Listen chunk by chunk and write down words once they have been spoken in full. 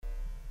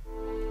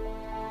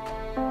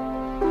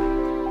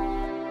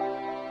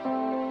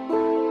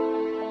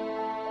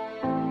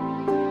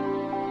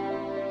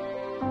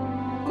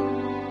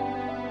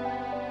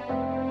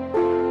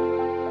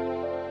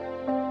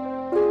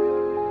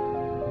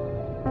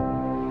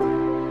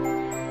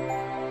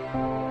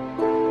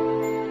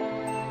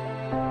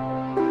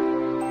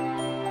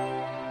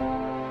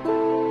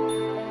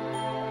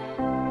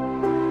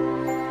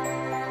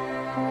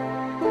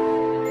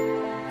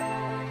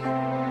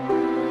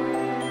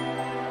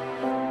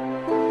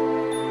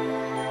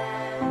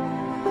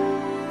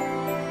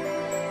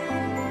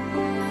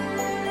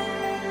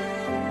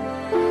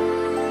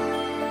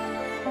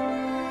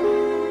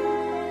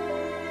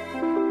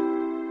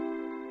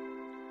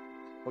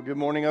Good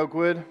morning,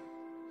 Oakwood.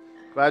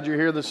 Glad you're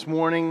here this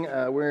morning.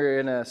 We're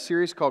in a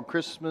series called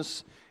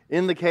Christmas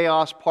in the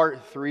Chaos,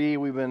 Part 3.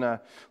 We've been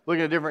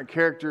looking at different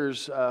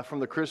characters from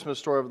the Christmas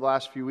story over the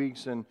last few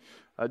weeks and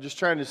just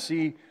trying to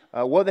see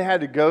what they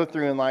had to go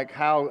through and like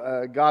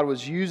how God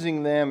was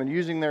using them and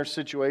using their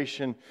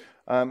situation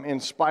in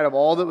spite of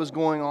all that was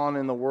going on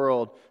in the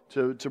world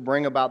to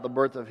bring about the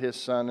birth of His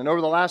Son. And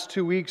over the last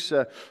 2 weeks,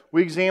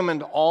 we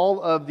examined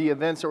all of the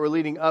events that were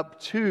leading up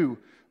to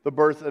the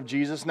birth of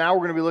Jesus. Now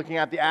we're going to be looking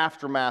at the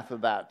aftermath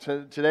of that.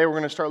 Today we're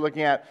going to start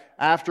looking at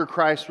after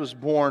Christ was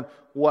born,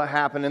 what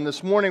happened. And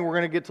this morning we're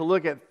going to get to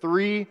look at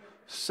 3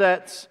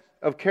 sets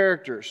of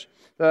characters.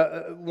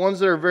 Ones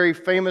that are very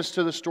famous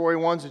to the story,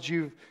 ones that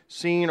you've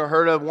seen or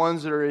heard of,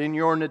 ones that are in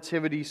your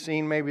nativity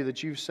scene maybe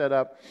that you've set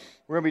up.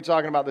 We're going to be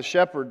talking about the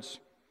shepherds.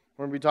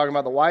 We're going to be talking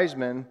about the wise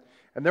men.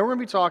 And then we're going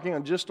to be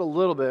talking just a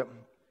little bit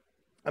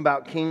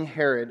about King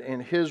Herod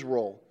and his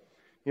role.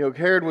 You know,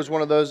 Herod was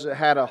one of those that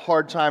had a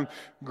hard time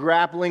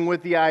grappling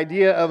with the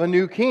idea of a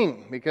new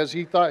king because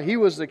he thought he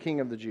was the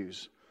king of the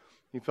Jews.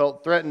 He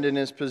felt threatened in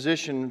his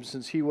position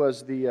since he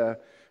was the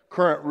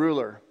current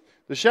ruler.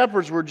 The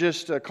shepherds were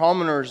just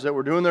commoners that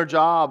were doing their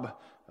job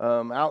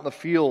out in the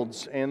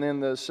fields. And then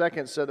the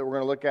second set that we're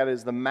going to look at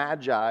is the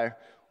magi,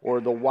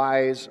 or the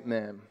wise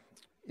men.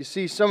 You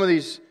see, some of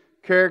these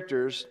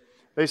characters,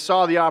 they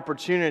saw the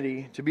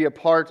opportunity to be a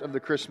part of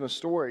the Christmas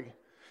story.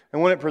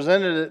 And when it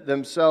presented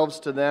themselves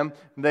to them,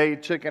 they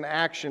took an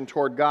action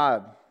toward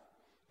God.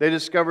 They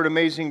discovered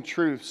amazing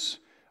truths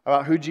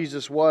about who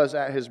Jesus was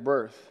at His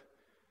birth.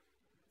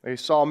 They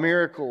saw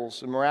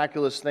miracles and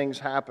miraculous things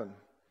happen.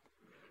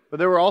 But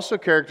there were also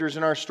characters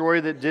in our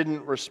story that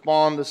didn't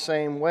respond the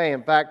same way.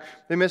 In fact,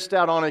 they missed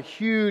out on a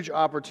huge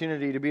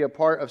opportunity to be a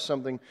part of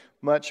something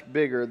much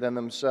bigger than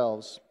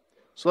themselves.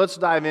 So let's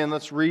dive in.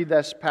 Let's read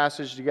this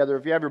passage together.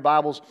 If you have your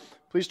Bibles,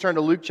 please turn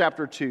to Luke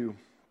chapter 2.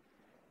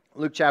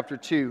 Luke chapter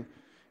 2.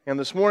 And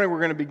this morning we're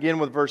going to begin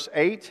with verse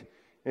 8.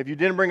 If you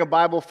didn't bring a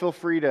Bible, feel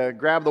free to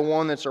grab the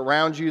one that's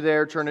around you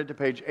there. Turn it to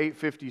page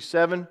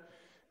 857.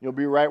 You'll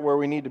be right where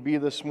we need to be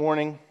this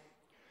morning.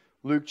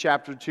 Luke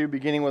chapter 2,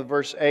 beginning with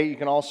verse 8. You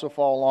can also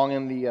follow along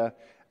in the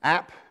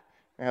app.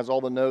 It has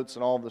all the notes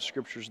and all the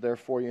scriptures there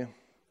for you.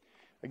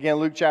 Again,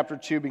 Luke chapter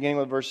 2, beginning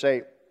with verse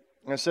 8.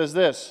 And it says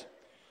this: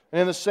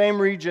 "And in the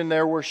same region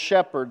there were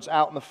shepherds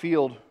out in the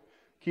field,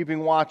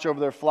 keeping watch over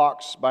their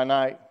flocks by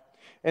night.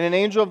 And an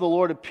angel of the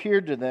Lord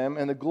appeared to them,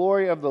 and the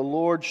glory of the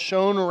Lord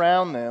shone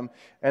around them,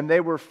 and they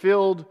were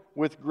filled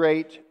with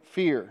great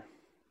fear.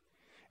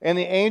 And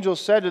the angel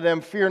said to them,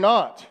 'Fear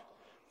not,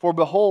 for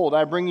behold,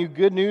 I bring you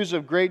good news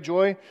of great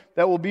joy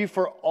that will be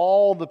for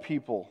all the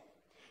people.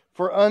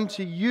 For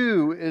unto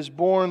you is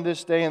born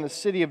this day in the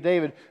city of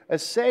David a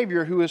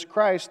Savior who is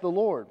Christ the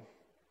Lord.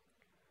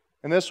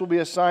 And this will be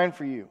a sign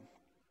for you.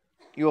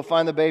 You will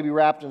find the baby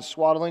wrapped in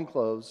swaddling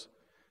clothes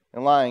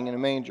and lying in a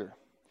manger.'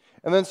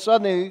 And then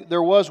suddenly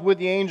there was with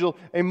the angel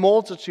a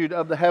multitude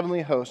of the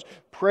heavenly host,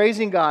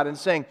 praising God and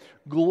saying,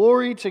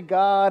 'Glory to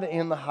God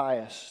in the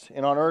highest,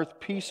 and on earth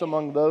peace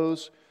among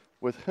those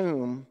with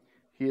whom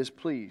He is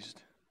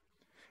pleased.'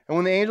 And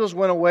when the angels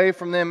went away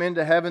from them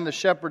into heaven, the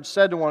shepherds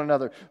said to one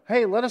another,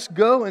 'Hey, let us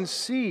go and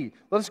see.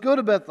 Let us go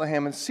to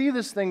Bethlehem and see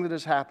this thing that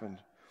has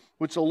happened,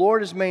 which the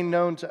Lord has made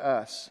known to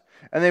us.'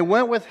 And they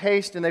went with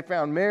haste, and they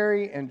found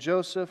Mary and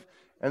Joseph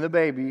and the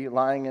baby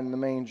lying in the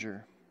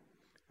manger.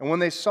 And when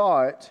they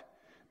saw it,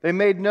 they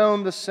made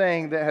known the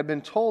saying that had been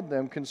told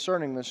them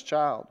concerning this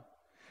child.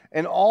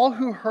 And all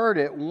who heard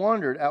it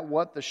wondered at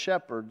what the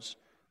shepherds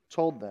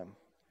told them.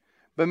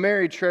 But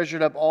Mary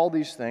treasured up all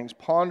these things,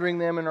 pondering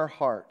them in her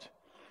heart.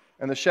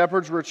 And the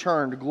shepherds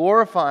returned,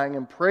 glorifying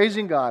and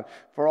praising God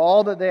for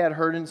all that they had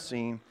heard and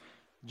seen,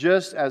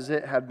 just as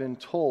it had been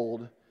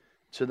told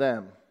to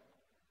them."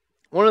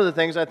 One of the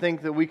things I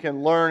think that we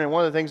can learn, and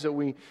one of the things that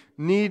we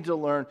need to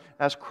learn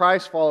as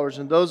Christ followers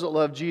and those that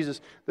love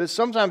Jesus, that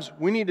sometimes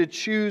we need to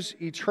choose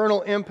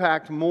eternal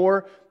impact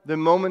more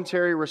than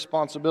momentary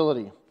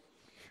responsibility.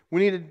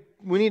 We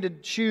need to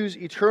choose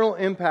eternal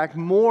impact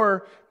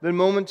more than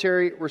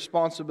momentary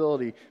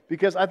responsibility.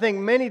 Because I think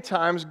many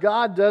times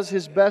God does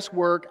His best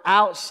work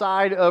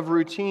outside of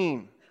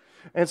routine.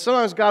 And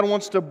sometimes God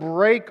wants to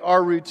break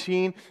our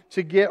routine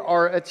to get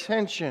our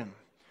attention.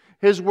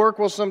 His work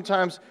will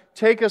sometimes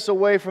take us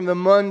away from the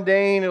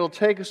mundane. It'll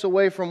take us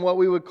away from what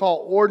we would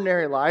call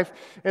ordinary life.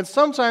 And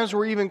sometimes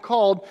we're even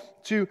called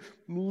to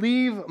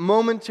leave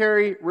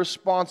momentary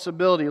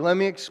responsibility. Let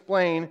me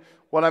explain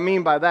what I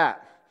mean by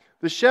that.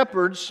 The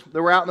shepherds that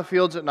were out in the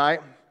fields at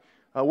night,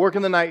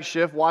 working the night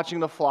shift, watching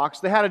the flocks,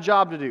 they had a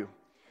job to do.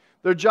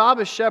 Their job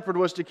as shepherd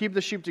was to keep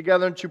the sheep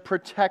together and to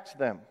protect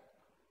them,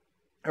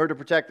 or to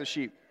protect the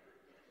sheep.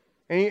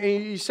 And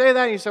you say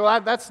that, and you say, well,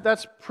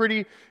 that's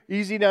pretty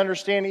easy to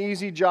understand,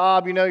 easy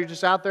job. You know, you're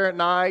just out there at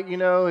night, you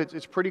know,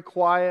 it's pretty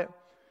quiet.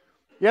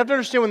 You have to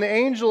understand when the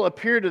angel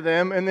appeared to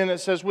them, and then it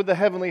says with the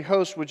heavenly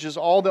host, which is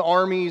all the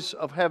armies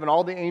of heaven,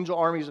 all the angel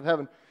armies of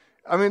heaven.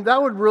 I mean, that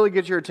would really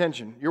get your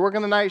attention. You're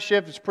working the night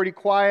shift, it's pretty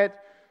quiet,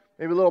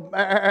 maybe a little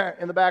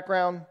in the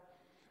background.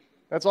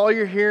 That's all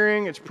you're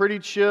hearing. It's pretty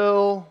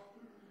chill.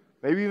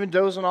 Maybe even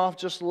dozing off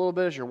just a little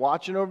bit as you're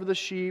watching over the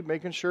sheep,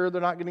 making sure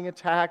they're not getting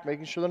attacked,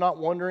 making sure they're not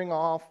wandering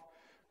off,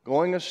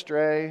 going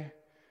astray.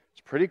 It's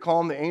pretty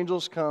calm. The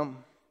angels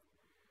come.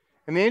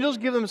 And the angels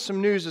give them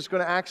some news that's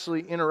going to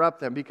actually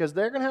interrupt them because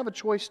they're going to have a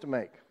choice to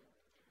make.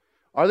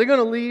 Are they going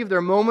to leave their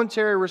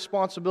momentary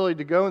responsibility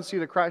to go and see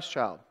the Christ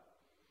child?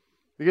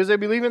 Because they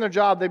believe in their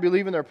job, they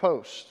believe in their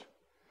post.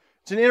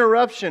 It's an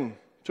interruption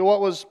to what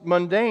was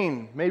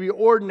mundane, maybe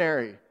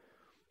ordinary.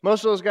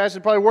 Most of those guys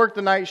had probably worked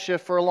the night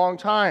shift for a long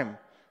time.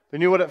 They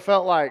knew what it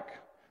felt like.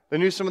 They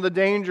knew some of the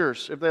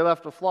dangers if they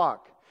left a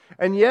flock.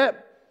 And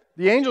yet,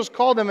 the angels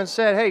called them and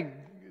said, hey,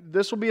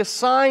 this will be a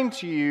sign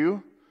to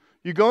you.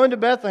 You go into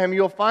Bethlehem,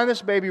 you'll find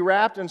this baby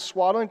wrapped in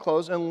swaddling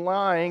clothes and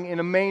lying in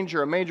a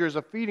manger. A manger is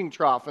a feeding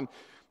trough, and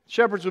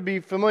shepherds would be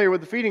familiar with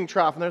the feeding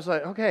trough. And they're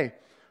like, okay,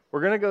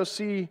 we're going to go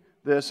see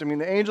this. I mean,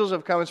 the angels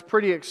have come. It's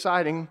pretty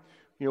exciting.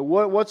 You know,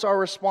 what's our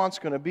response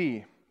going to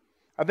be?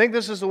 I think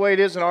this is the way it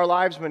is in our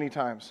lives many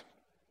times.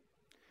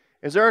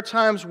 Is there are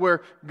times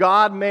where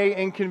God may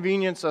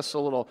inconvenience us a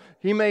little.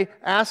 He may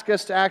ask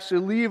us to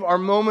actually leave our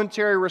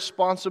momentary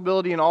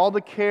responsibility and all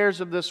the cares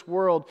of this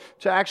world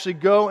to actually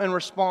go and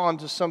respond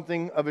to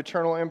something of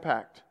eternal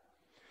impact.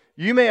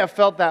 You may have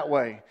felt that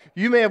way.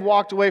 You may have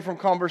walked away from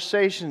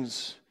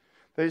conversations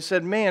that you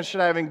said, man,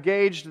 should I have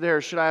engaged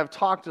there? Should I have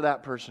talked to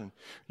that person?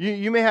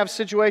 You may have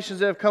situations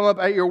that have come up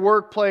at your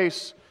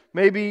workplace,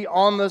 maybe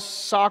on the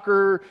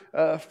soccer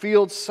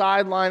field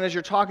sideline as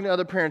you're talking to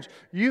other parents.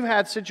 You've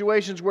had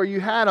situations where you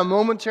had a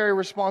momentary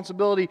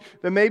responsibility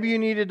that maybe you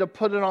needed to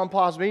put it on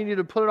pause. Maybe you needed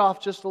to put it off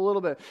just a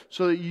little bit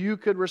so that you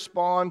could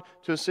respond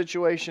to a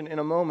situation in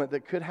a moment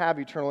that could have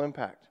eternal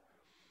impact.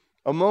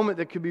 A moment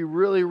that could be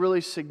really, really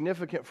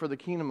significant for the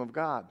kingdom of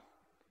God.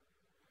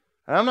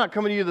 And I'm not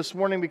coming to you this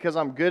morning because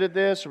I'm good at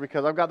this or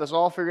because I've got this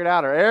all figured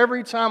out or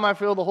every time I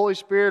feel the Holy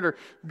Spirit or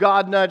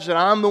God nudge that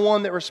I'm the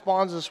one that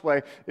responds this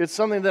way. It's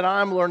something that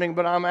I'm learning,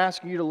 but I'm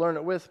asking you to learn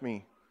it with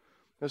me.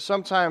 Because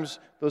sometimes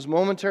those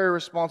momentary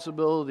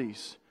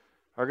responsibilities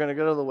are going to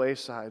go to the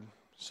wayside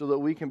so that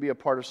we can be a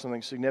part of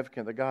something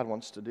significant that God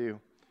wants to do.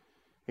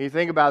 And you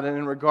think about it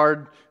in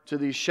regard to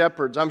these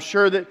shepherds. I'm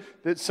sure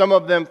that some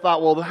of them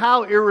thought, well,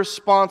 how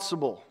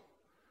irresponsible.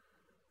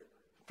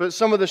 But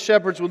some of the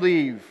shepherds would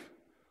leave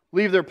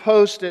their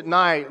post at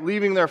night,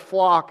 leaving their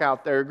flock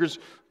out there. It was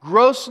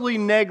grossly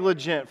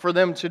negligent for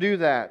them to do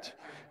that.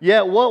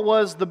 Yet, what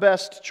was the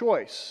best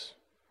choice?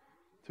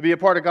 To be a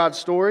part of God's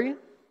story?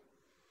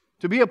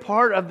 To be a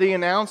part of the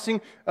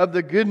announcing of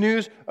the good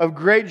news of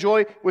great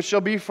joy, which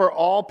shall be for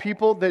all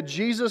people, that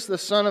Jesus, the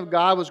Son of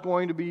God, was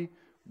going to be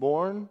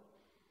born?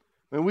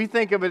 When we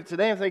think of it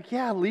today and think,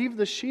 yeah, leave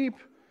the sheep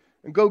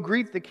and go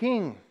greet the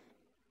king.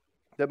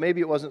 That maybe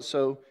it wasn't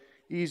so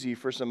easy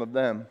for some of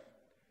them.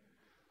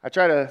 I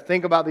try to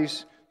think about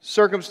these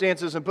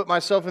circumstances and put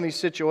myself in these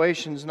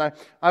situations, and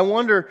I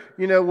wonder,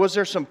 was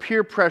there some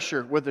peer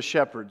pressure with the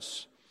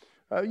shepherds?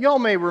 Y'all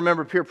may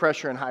remember peer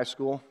pressure in high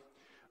school.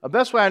 The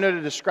best way I know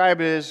to describe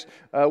it is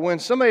when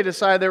somebody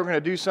decided they were going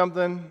to do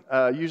something,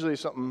 usually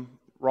something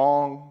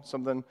wrong,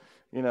 something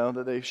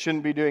that they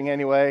shouldn't be doing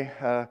anyway.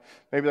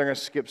 Maybe they're going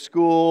to skip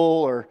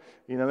school, or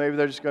maybe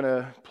they're just going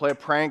to play a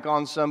prank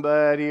on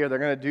somebody, or they're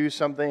going to do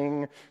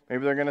something.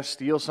 Maybe they're going to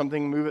steal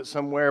something, move it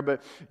somewhere.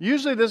 But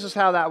usually this is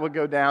how that would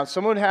go down.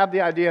 Someone would have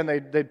the idea, and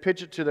they'd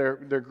pitch it to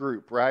their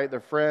group, right?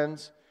 Their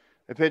friends.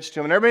 They pitch to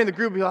them, and everybody in the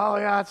group would be like, oh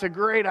yeah, it's a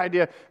great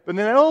idea. But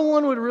then no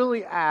one would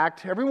really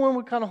act. Everyone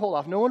would kind of hold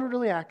off. No one would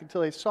really act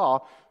until they saw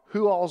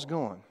who all's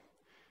going.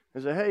 They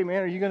say, hey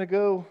man, are you going to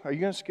go? Are you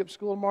going to skip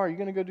school tomorrow? Are you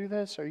going to go do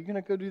this? Are you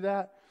going to go do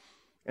that?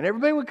 And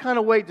everybody would kind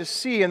of wait to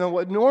see. And then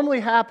what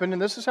normally happened,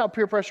 and this is how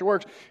peer pressure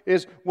works,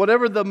 is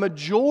whatever the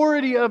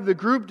majority of the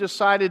group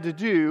decided to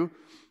do,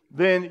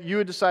 then you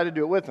would decide to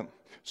do it with them.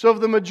 So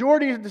if the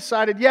majority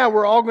decided, yeah,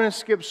 we're all going to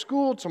skip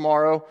school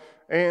tomorrow,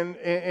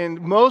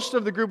 and most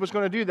of the group was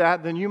going to do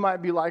that, then you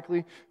might be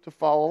likely to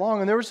follow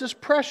along. And there was this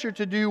pressure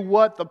to do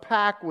what the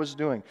pack was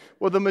doing,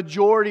 what the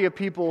majority of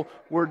people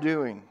were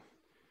doing.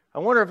 I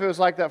wonder if it was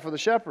like that for the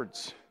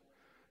shepherds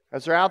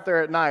as they're out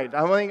there at night.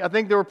 I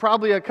think there were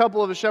probably a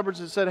couple of the shepherds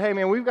that said, hey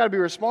man, we've got to be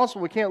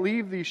responsible. We can't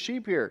leave these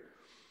sheep here.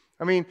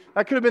 I mean,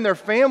 that could have been their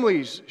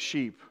family's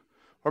sheep.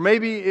 Or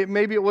maybe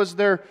it was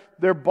their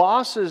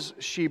boss's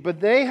sheep.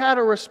 But they had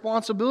a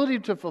responsibility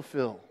to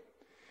fulfill.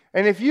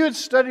 And if you had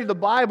studied the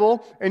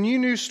Bible and you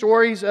knew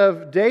stories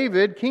of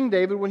David, King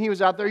David, when he was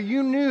out there,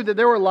 you knew that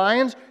there were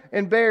lions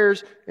and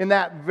bears in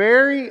that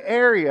very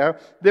area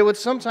that would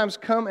sometimes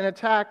come and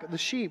attack the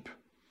sheep.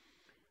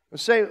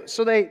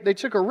 So they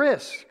took a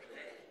risk.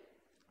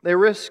 They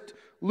risked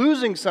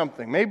losing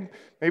something.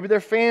 Maybe their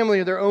family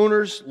or their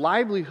owner's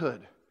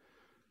livelihood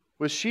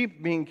with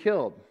sheep being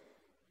killed.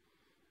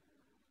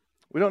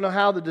 We don't know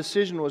how the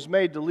decision was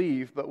made to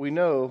leave, but we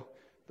know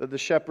that the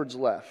shepherds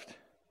left.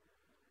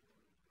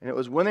 And it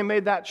was when they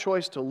made that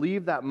choice to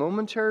leave that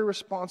momentary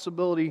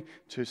responsibility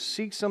to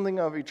seek something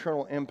of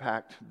eternal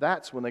impact,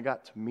 that's when they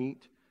got to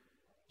meet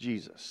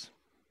Jesus.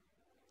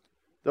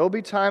 There will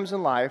be times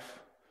in life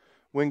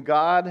when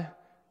God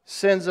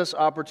sends us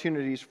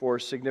opportunities for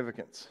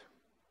significance.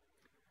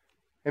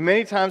 And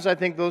many times I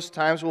think those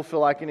times will feel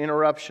like an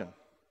interruption.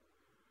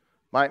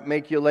 Might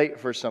make you late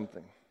for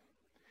something.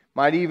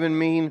 Might even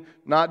mean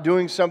not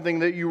doing something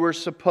that you were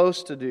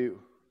supposed to do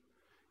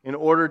in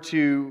order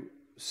to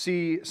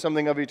see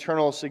something of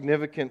eternal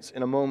significance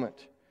in a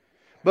moment.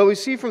 But we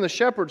see from the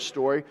shepherd's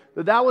story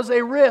that that was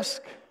a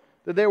risk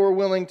that they were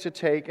willing to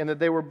take and that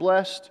they were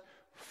blessed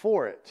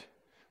for it.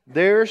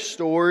 Their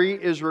story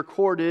is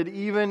recorded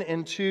even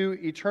into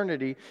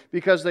eternity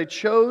because they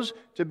chose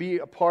to be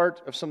a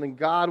part of something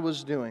God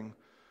was doing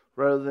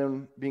rather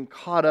than being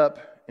caught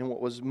up in what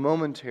was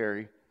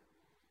momentary.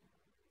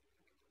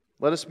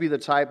 Let us be the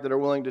type that are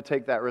willing to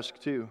take that risk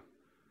too.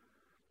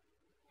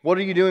 What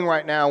are you doing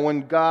right now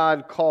when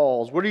God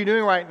calls? What are you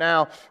doing right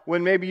now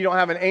when maybe you don't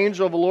have an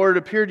angel of the Lord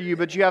appear to you,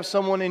 but you have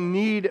someone in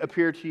need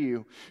appear to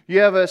you? You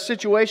have a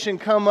situation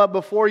come up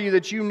before you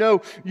that you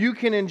know you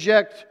can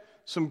inject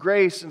some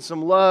grace and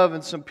some love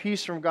and some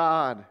peace from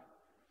God.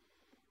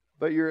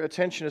 But your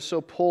attention is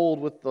so pulled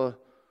with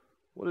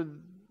what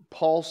did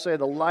Paul say,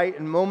 the light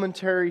and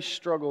momentary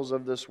struggles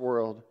of this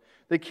world.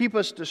 They keep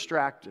us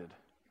distracted.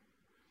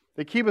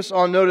 They keep us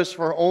on notice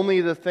for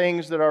only the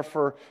things that are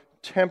for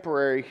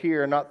temporary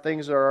here, not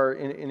things that are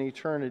in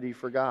eternity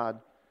for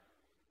God.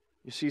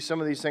 You see, some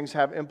of these things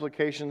have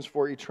implications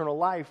for eternal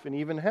life and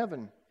even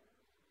heaven.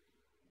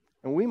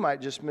 And we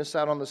might just miss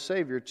out on the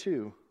Savior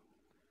too.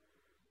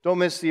 Don't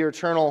miss the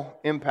eternal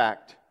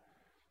impact.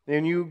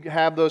 And you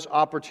have those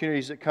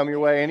opportunities that come your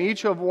way. And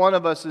each of one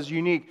of us is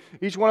unique.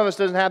 Each one of us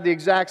doesn't have the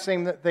exact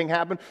same thing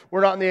happen.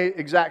 We're not in the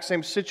exact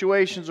same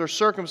situations or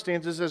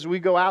circumstances as we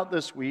go out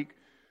this week.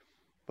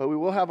 But we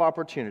will have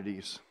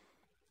opportunities.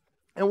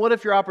 And what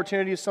if your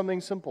opportunity is something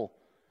simple?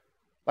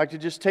 Like to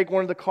just take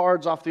one of the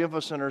cards off the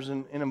info centers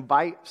and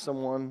invite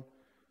someone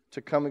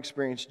to come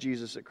experience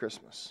Jesus at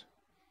Christmas.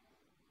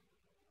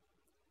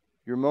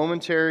 Your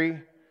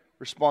momentary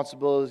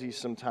responsibilities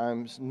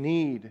sometimes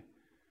need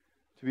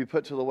to be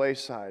put to the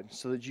wayside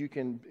so that you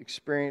can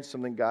experience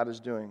something God is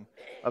doing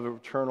of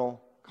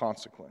eternal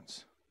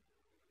consequence.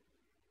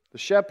 The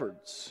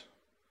shepherds,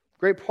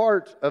 great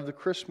part of the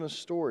Christmas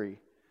story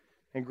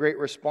and great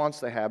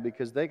response they have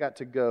because they got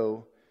to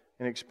go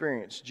and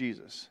experience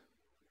Jesus.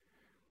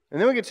 And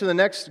then we get to the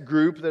next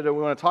group that we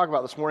want to talk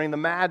about this morning, the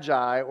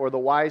Magi or the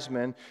wise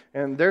men,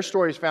 and their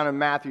story is found in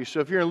Matthew. So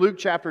if you're in Luke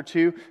chapter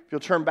 2, if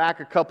you'll turn back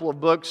a couple of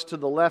books to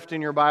the left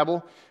in your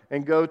Bible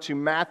and go to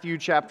Matthew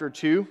chapter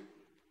 2.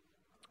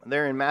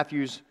 There in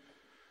Matthew's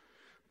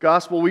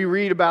gospel, we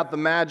read about the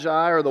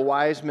Magi or the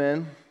wise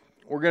men.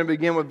 We're going to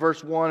begin with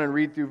verse 1 and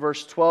read through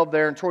verse 12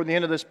 there. And toward the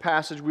end of this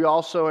passage, we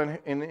also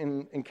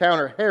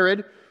encounter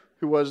Herod,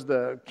 who was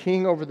the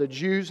king over the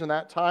Jews in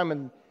that time.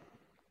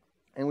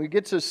 And we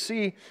get to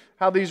see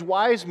how these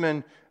wise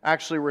men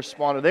actually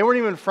responded. They weren't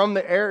even from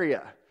the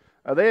area.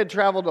 They had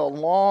traveled a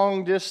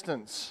long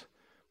distance.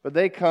 But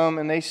they come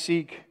and they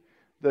seek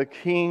the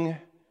king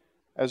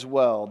as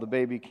well, the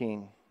baby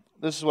king.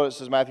 This is what it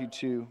says, Matthew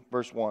 2,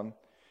 verse 1. It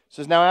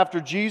says, "Now after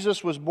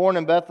Jesus was born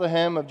in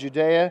Bethlehem of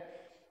Judea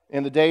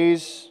in the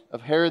days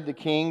of Herod the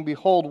king,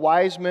 behold,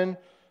 wise men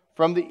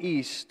from the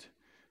east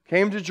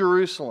came to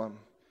Jerusalem,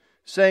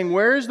 saying,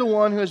 'Where is the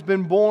one who has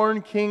been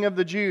born King of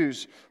the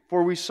Jews?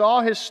 For we saw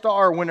his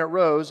star when it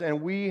rose,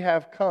 and we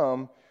have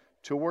come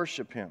to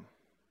worship him.'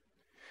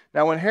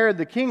 Now when Herod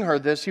the king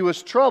heard this, he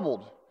was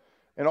troubled,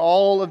 and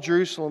all of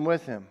Jerusalem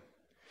with him.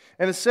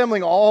 And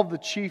assembling all of the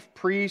chief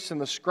priests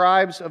and the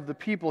scribes of the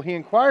people, he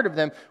inquired of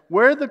them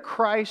where the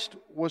Christ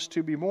was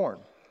to be born.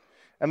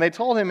 And they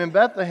told him, 'In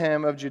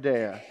Bethlehem of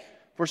Judea.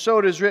 For so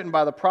it is written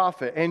by the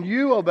prophet, And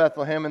you, O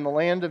Bethlehem, in the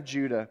land of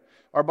Judah,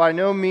 are by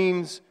no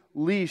means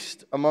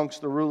least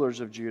amongst the rulers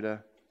of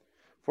Judah.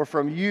 For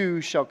from you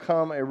shall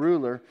come a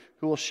ruler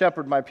who will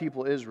shepherd my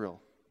people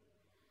Israel.'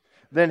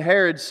 Then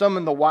Herod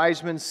summoned the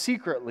wise men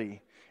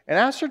secretly and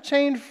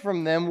ascertained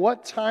from them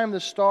what time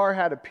the star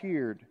had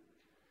appeared.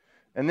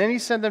 And then he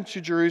sent them to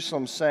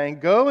Jerusalem, saying,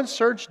 'Go and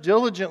search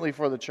diligently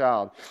for the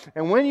child.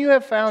 And when you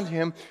have found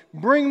him,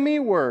 bring me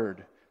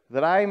word,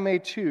 that I may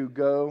too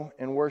go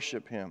and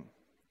worship him.'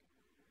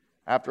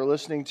 After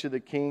listening to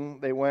the king,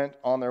 they went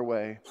on their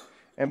way.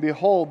 And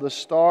behold, the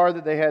star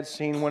that they had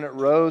seen when it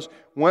rose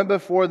went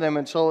before them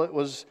until it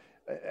was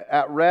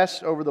at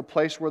rest over the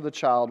place where the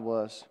child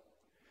was.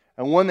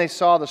 And when they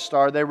saw the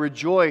star, they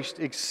rejoiced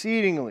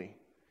exceedingly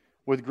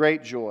with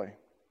great joy.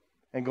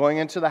 And going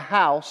into the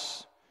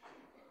house,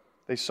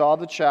 they saw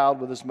the child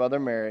with his mother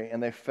Mary,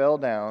 and they fell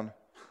down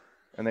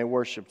and they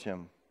worshipped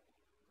him.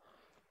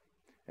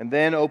 And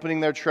then, opening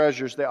their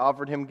treasures, they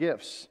offered him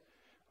gifts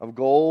of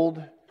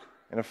gold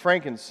and of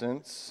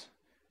frankincense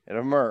and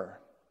of myrrh.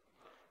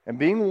 And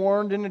being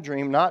warned in a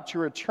dream not to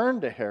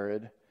return to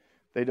Herod,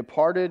 they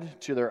departed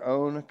to their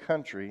own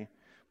country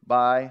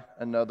by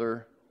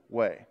another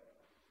way."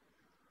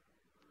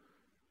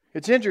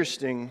 It's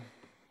interesting,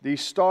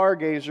 these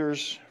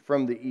stargazers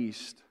from the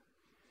east.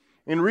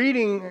 In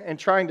reading and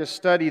trying to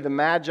study the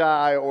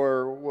Magi,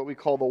 or what we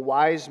call the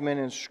wise men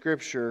in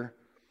Scripture,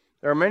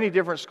 There are many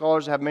different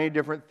scholars that have many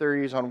different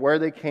theories on where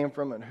they came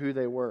from and who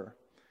they were.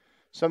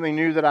 Something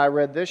new that I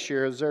read this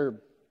year is there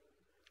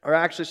are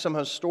actually some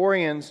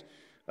historians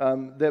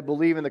that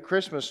believe in the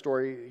Christmas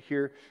story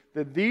here,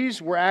 that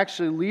these were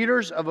actually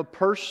leaders of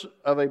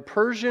a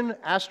Persian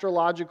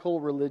astrological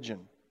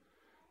religion.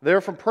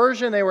 They're from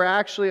Persia, and they were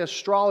actually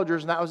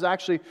astrologers, and that was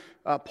actually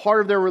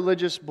part of their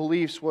religious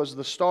beliefs was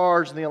the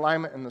stars and the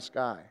alignment in the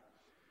sky.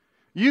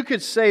 You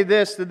could say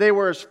this, that they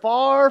were as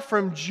far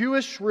from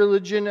Jewish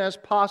religion as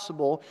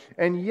possible,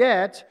 and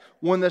yet,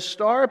 when the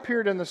star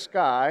appeared in the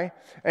sky,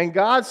 and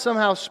God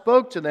somehow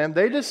spoke to them,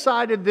 they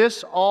decided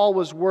this all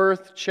was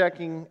worth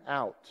checking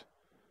out.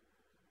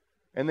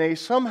 And they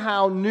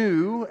somehow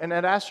knew and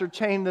had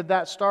ascertained that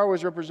that star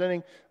was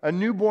representing a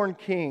newborn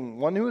king,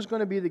 one who was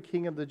going to be the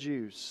king of the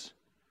Jews.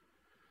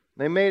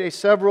 They made a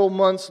several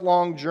months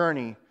long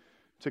journey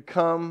to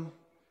come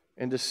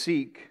and to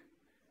seek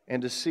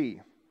and to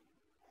see.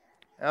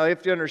 Now, you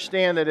have to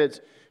understand that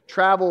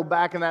travel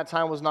back in that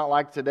time was not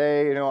like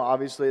today.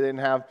 Obviously they didn't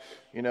have,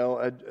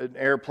 an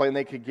airplane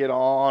they could get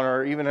on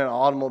or even an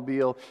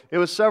automobile. It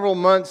was several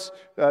months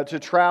to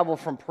travel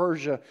from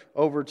Persia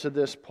over to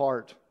this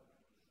part.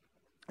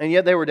 And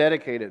yet they were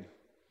dedicated.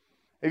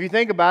 If you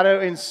think about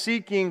it, in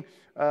seeking,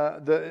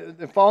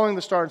 following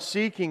the star and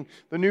seeking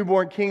the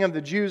newborn king of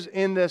the Jews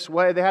in this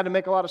way, they had to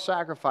make a lot of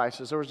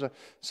sacrifices. There was a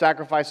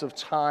sacrifice of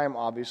time,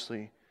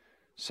 obviously.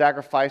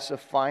 Sacrifice of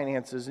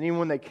finances. And even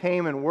when they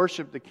came and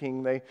worshiped the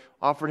king, they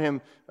offered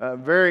him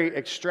very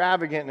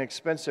extravagant and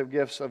expensive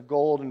gifts of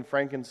gold and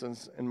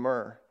frankincense and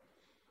myrrh.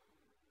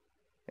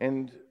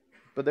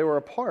 But they were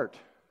apart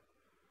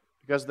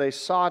because they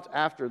sought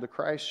after the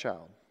Christ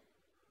child.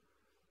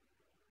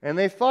 And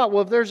they thought,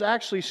 well, if there's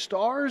actually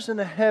stars in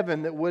the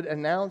heaven that would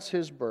announce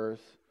his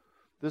birth,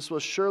 this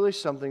was surely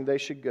something they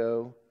should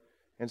go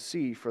and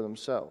see for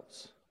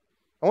themselves.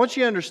 I want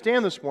you to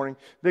understand this morning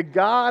that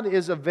God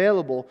is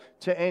available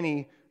to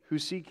any who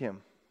seek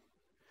Him.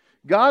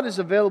 God is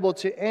available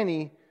to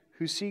any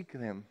who seek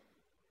Him.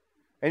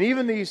 And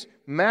even these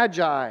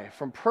magi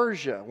from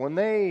Persia, when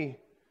they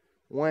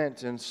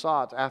went and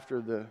sought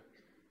after the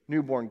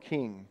newborn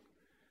king,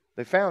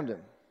 they found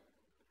Him.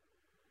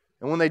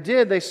 And when they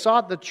did, they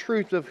sought the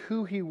truth of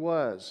who He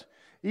was.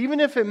 Even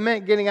if it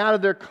meant getting out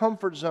of their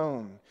comfort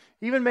zone.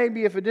 Even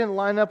maybe if it didn't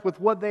line up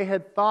with what they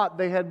had thought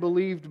they had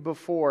believed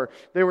before.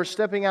 They were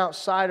stepping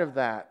outside of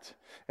that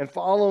and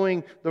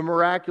following the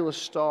miraculous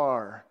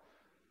star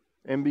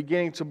and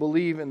beginning to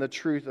believe in the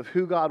truth of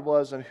who God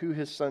was and who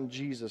His Son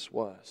Jesus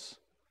was.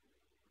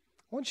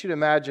 I want you to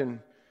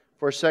imagine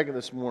for a second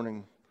this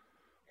morning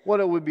what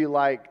it would be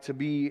like to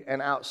be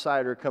an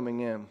outsider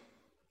coming in.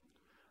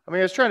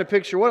 I was trying to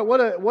picture,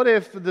 what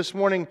if this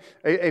morning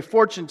a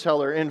fortune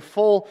teller in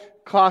full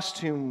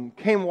costume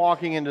came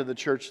walking into the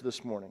church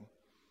this morning?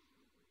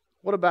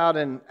 What about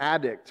an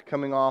addict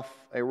coming off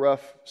a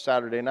rough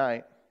Saturday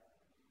night?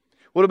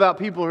 What about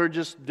people who are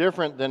just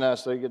different than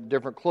us? They get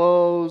different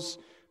clothes,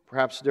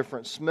 perhaps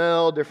different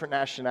smell, different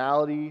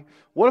nationality.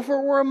 What if it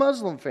were a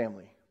Muslim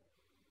family?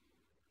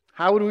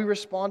 How would we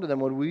respond to them?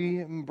 Would we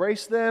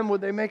embrace them?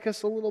 Would they make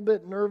us a little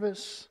bit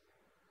nervous?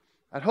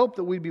 I'd hope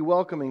that we'd be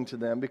welcoming to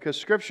them because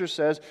Scripture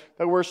says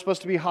that we're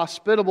supposed to be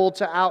hospitable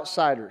to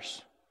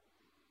outsiders.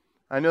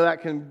 I know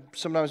that can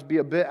sometimes be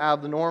a bit out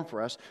of the norm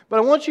for us, but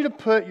I want you to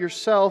put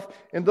yourself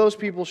in those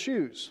people's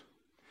shoes.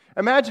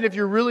 Imagine if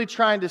you're really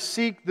trying to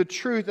seek the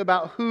truth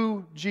about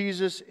who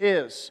Jesus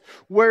is.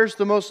 Where's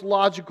the most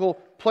logical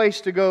place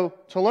to go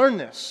to learn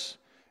this?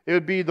 It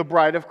would be the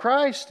bride of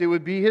Christ. It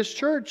would be His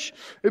church.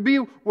 It would be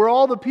where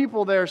all the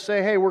people there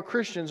say, hey, we're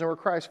Christians and we're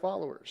Christ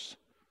followers.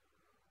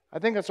 I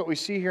think that's what we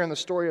see here in the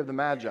story of the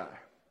Magi.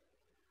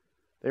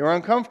 They were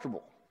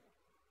uncomfortable.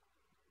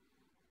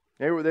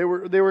 They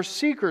were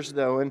seekers,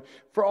 though, and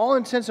for all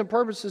intents and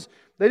purposes,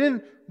 they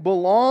didn't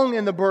belong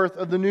in the birth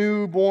of the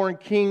newborn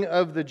king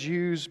of the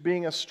Jews,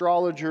 being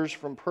astrologers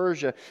from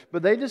Persia,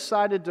 but they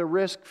decided to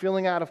risk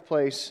feeling out of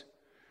place.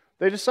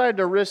 They decided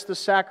to risk the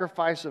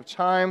sacrifice of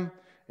time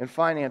and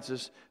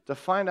finances to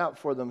find out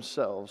for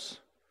themselves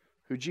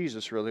who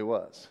Jesus really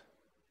was.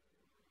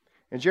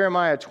 In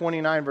Jeremiah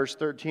 29, verse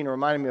 13, it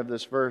reminded me of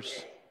this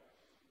verse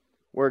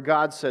where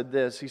God said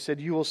this. He said,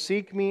 "You will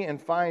seek me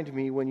and find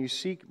me when you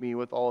seek me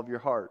with all of your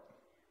heart."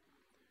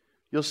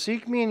 You'll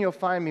seek me and you'll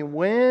find me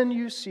when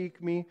you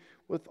seek me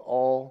with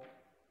all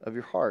of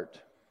your heart.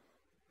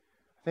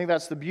 I think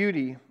that's the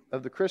beauty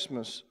of the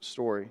Christmas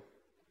story,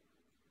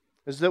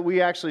 is that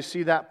we actually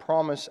see that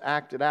promise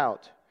acted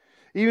out.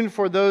 Even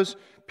for those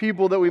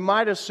people that we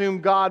might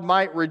assume God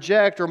might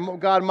reject or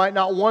God might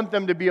not want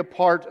them to be a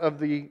part of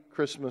the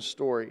Christmas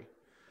story.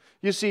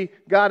 You see,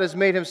 God has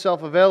made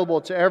Himself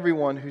available to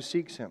everyone who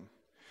seeks Him.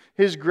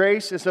 His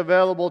grace is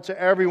available to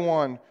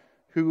everyone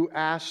who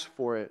asks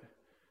for it.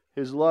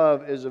 His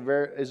love is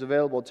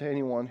available to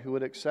anyone who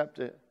would accept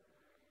it.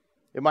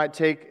 It might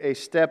take a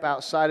step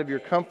outside of your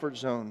comfort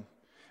zone.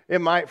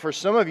 It might, for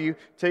some of you,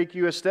 take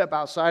you a step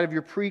outside of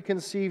your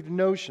preconceived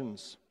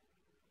notions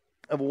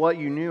of what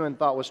you knew and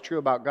thought was true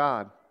about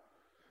God.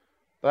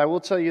 But I will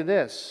tell you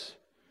this,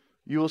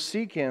 you will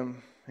seek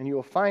Him And you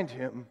will find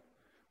Him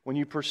when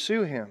you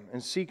pursue Him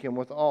and seek Him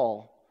with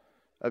all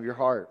of your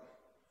heart.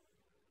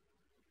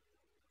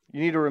 You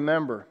need to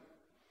remember.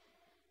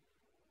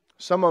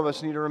 Some of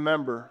us need to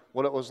remember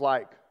what it was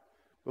like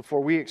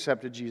before we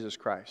accepted Jesus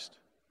Christ.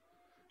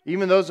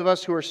 Even those of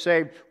us who are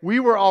saved,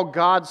 we were all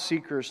God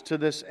seekers to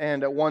this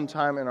end at one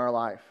time in our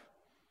life.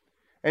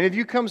 And if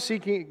you come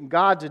seeking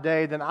God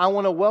today, then I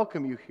want to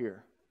welcome you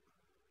here.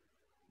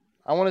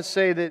 I want to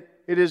say that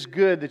it is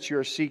good that you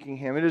are seeking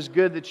Him. It is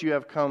good that you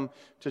have come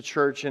to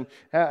church and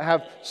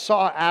have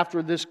sought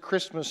after this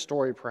Christmas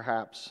story,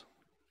 perhaps.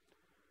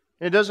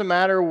 And it doesn't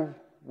matter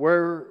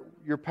where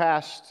your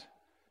past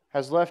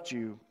has left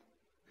you,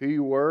 who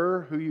you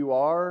were, who you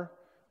are,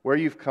 where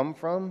you've come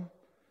from.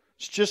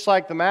 It's just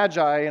like the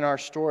Magi in our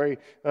story,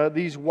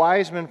 these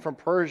wise men from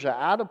Persia,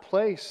 out of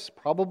place,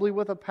 probably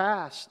with a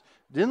past,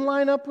 didn't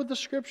line up with the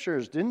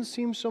Scriptures, didn't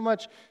seem so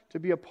much to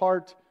be a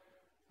part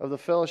of the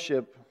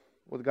fellowship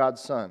with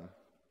God's Son.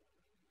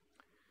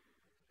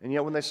 And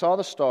yet when they saw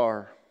the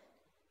star,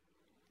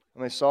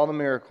 when they saw the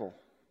miracle,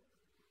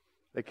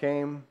 they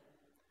came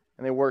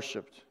and they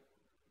worshiped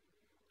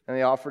and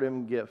they offered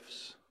Him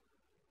gifts.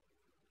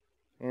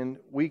 And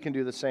we can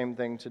do the same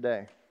thing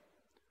today.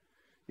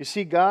 You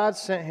see, God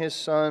sent His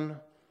Son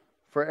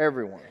for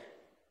everyone,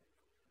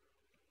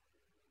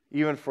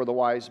 even for the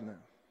wise men.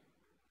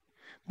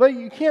 But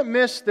you can't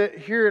miss that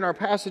here in our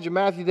passage of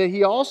Matthew that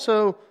He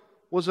also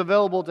was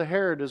available to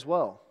Herod as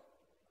well.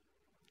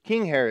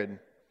 King Herod,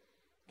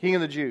 king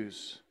of the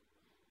Jews.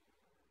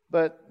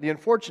 But the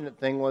unfortunate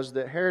thing was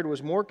that Herod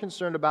was more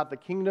concerned about the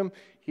kingdom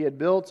he had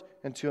built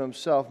into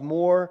himself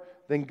more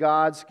than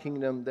God's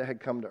kingdom that had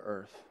come to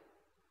earth.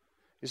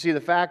 You see,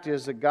 the fact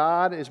is that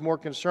God is more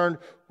concerned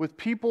with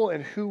people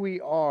and who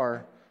we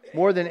are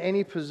more than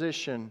any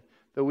position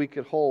that we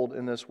could hold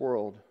in this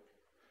world.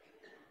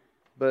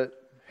 But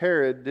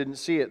Herod didn't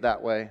see it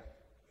that way.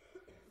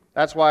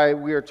 That's why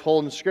we are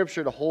told in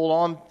Scripture to hold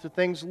on to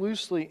things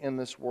loosely in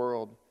this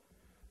world,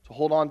 to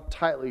hold on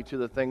tightly to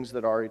the things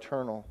that are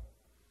eternal.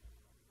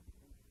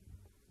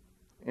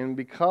 And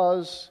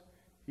because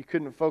he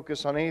couldn't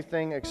focus on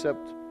anything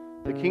except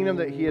the kingdom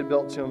that he had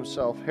built to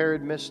himself,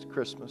 Herod missed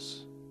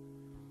Christmas.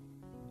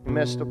 He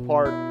missed a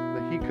part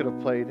that he could have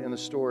played in the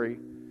story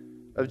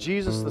of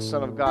Jesus, the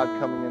Son of God,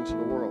 coming into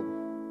the world.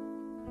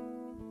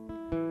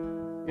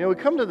 You know, we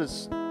come to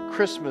this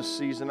Christmas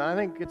season, and I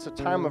think it's a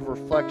time of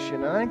reflection.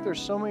 And I think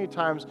there's so many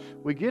times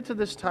we get to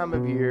this time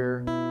of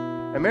year,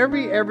 and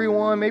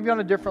everyone, maybe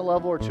on a different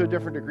level or to a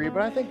different degree,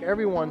 but I think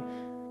everyone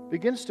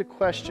begins to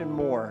question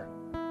more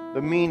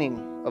the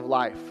meaning of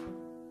life.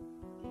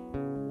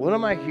 What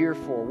am I here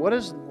for? What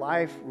is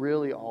life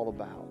really all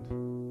about?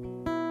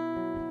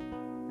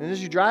 And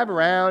as you drive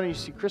around and you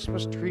see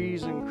Christmas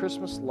trees and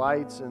Christmas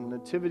lights and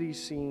nativity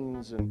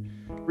scenes and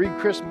read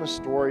Christmas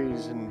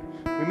stories, and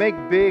we make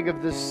big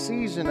of this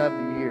season of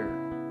the year,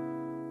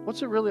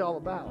 what's it really all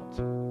about?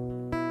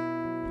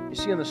 You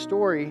see, in the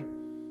story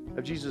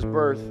of Jesus'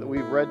 birth that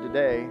we've read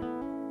today,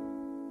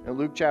 in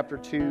Luke chapter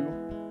 2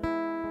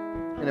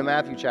 and in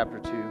Matthew chapter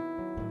 2,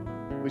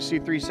 we see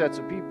three sets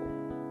of people.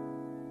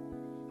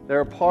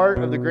 They're a part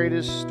of the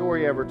greatest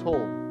story ever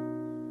told.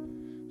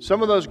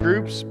 Some of those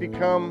groups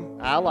become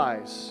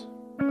allies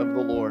of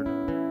the Lord,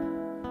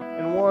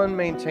 and one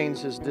maintains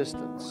his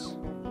distance.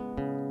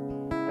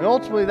 And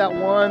ultimately, that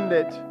one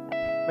that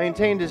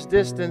maintained his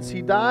distance,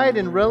 he died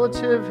in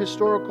relative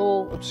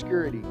historical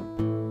obscurity,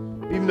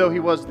 even though he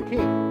was the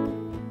king.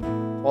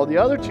 While the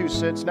other two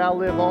sets now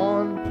live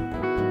on.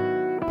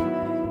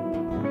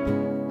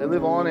 They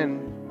live on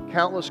in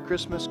countless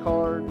Christmas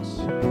cards,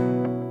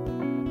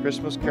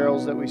 Christmas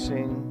carols that we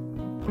sing,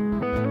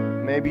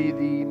 maybe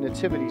the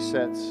nativity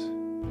sets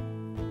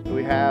that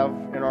we have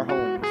in our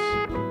homes.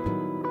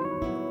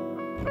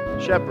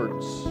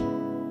 Shepherds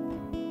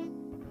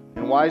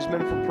and wise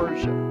men from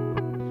Persia,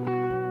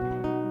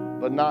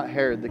 but not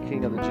Herod, the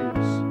king of the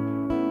Jews.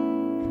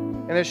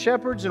 And as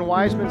shepherds and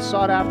wise men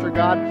sought after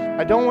God,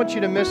 I don't want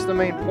you to miss the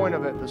main point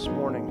of it this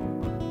morning.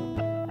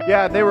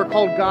 Yeah, they were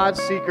called God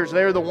seekers.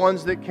 They were the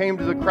ones that came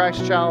to the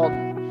Christ child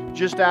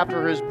just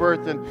after his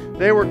birth, and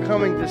they were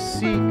coming to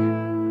seek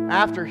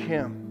after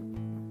him.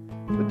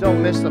 But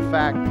don't miss the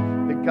fact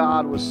that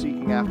God was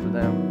seeking after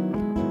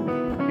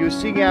them. He was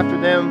seeking after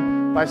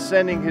them by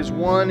sending his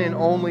one and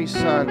only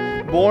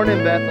Son, born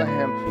in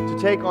Bethlehem,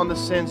 to take on the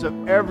sins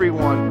of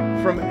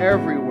everyone from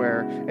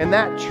everywhere. And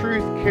that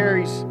truth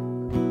carries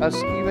us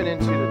even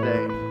into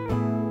today.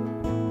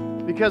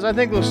 Because I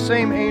think those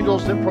same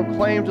angels that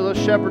proclaimed to those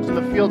shepherds in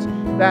the fields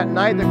that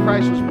night that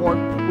Christ was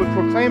born would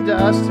proclaim to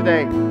us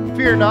today,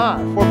 "Fear not,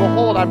 for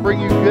behold, I bring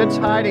you good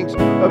tidings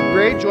of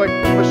great joy,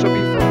 which shall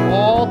be for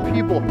all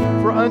people.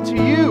 For unto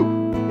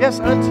you, yes,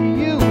 unto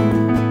you,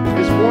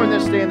 is born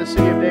this day in the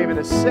city of David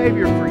a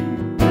Savior for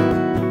you,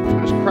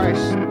 who is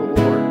Christ the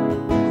Lord."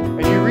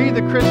 And you read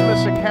the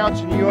Christmas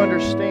accounts and you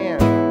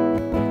understand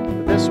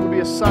that this will be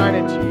a sign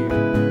unto you.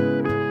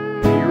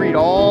 And you read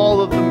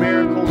all of the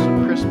miracles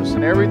of Christmas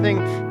and everything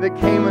that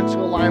came into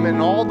alignment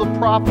and all the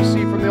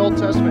prophecy from the Old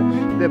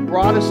Testament that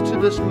brought us to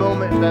this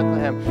moment in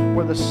Bethlehem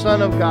where the Son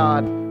of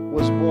God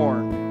was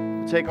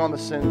born to take on the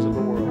sins of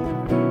the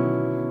world.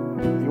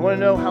 You want to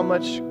know how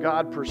much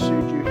God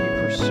pursued you? He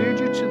pursued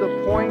you to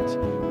the point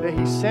that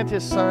He sent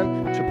His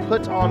Son to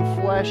put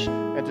on flesh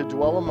and to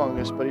dwell among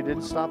us, but He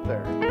didn't stop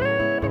there.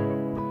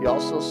 He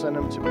also sent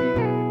Him to be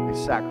a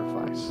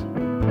sacrifice.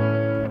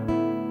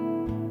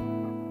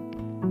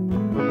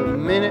 From the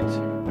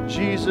minute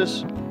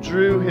Jesus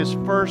drew His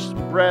first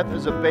breath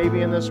as a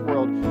baby in this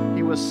world,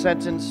 He was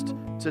sentenced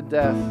to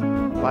death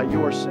by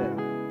your sin,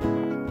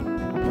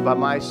 by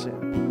my sin.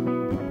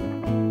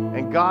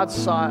 And God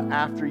sought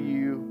after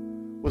you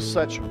with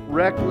such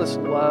reckless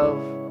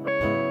love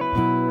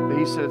that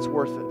He said it's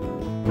worth it.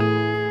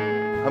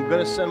 I'm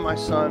going to send my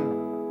Son.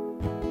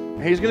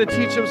 He's going to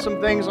teach him some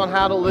things on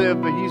how to live,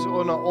 but He's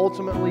going to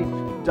ultimately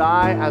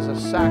die as a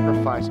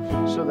sacrifice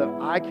so that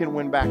I can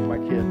win back my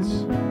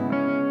kids,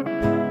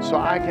 so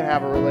I can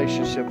have a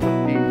relationship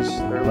with these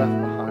that are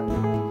left behind.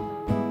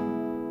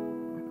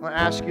 I want to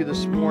ask you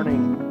this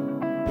morning,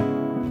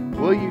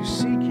 will you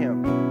seek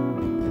Him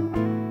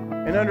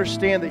and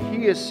understand that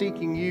He is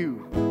seeking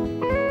you?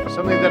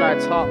 Something that I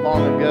taught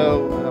long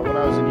ago when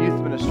I was in youth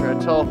ministry. I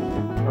tell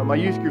my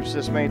youth groups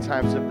this many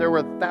times. If there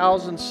were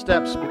 1,000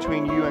 steps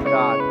between you and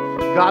God,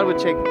 God would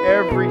take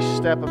every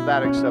step of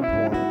that except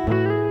one.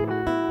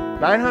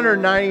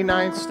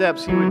 999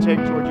 steps He would take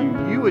toward you.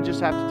 You would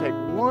just have to take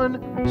one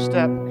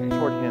step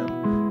toward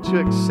Him to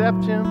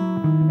accept Him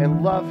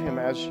and love Him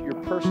as your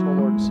personal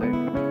Lord and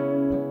Savior.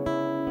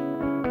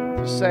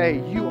 To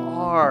say, you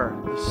are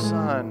the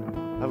Son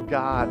of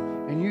God,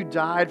 and you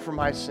died for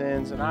my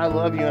sins, and I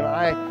love you, and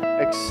I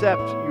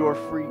accept your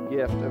free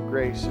gift of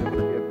grace and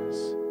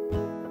forgiveness.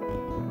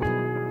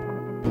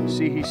 You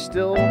see, He's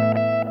still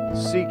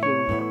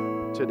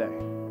seeking today.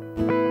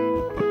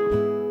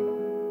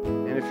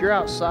 And if you're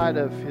outside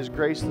of His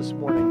grace this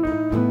morning,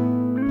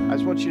 I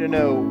just want you to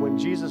know, when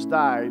Jesus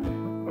died,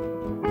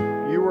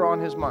 you were on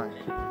His mind.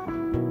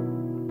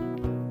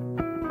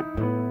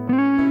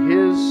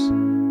 His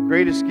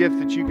greatest gift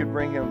that you could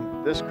bring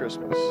Him this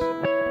Christmas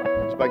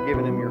by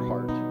giving Him your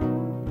heart.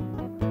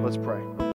 Let's pray.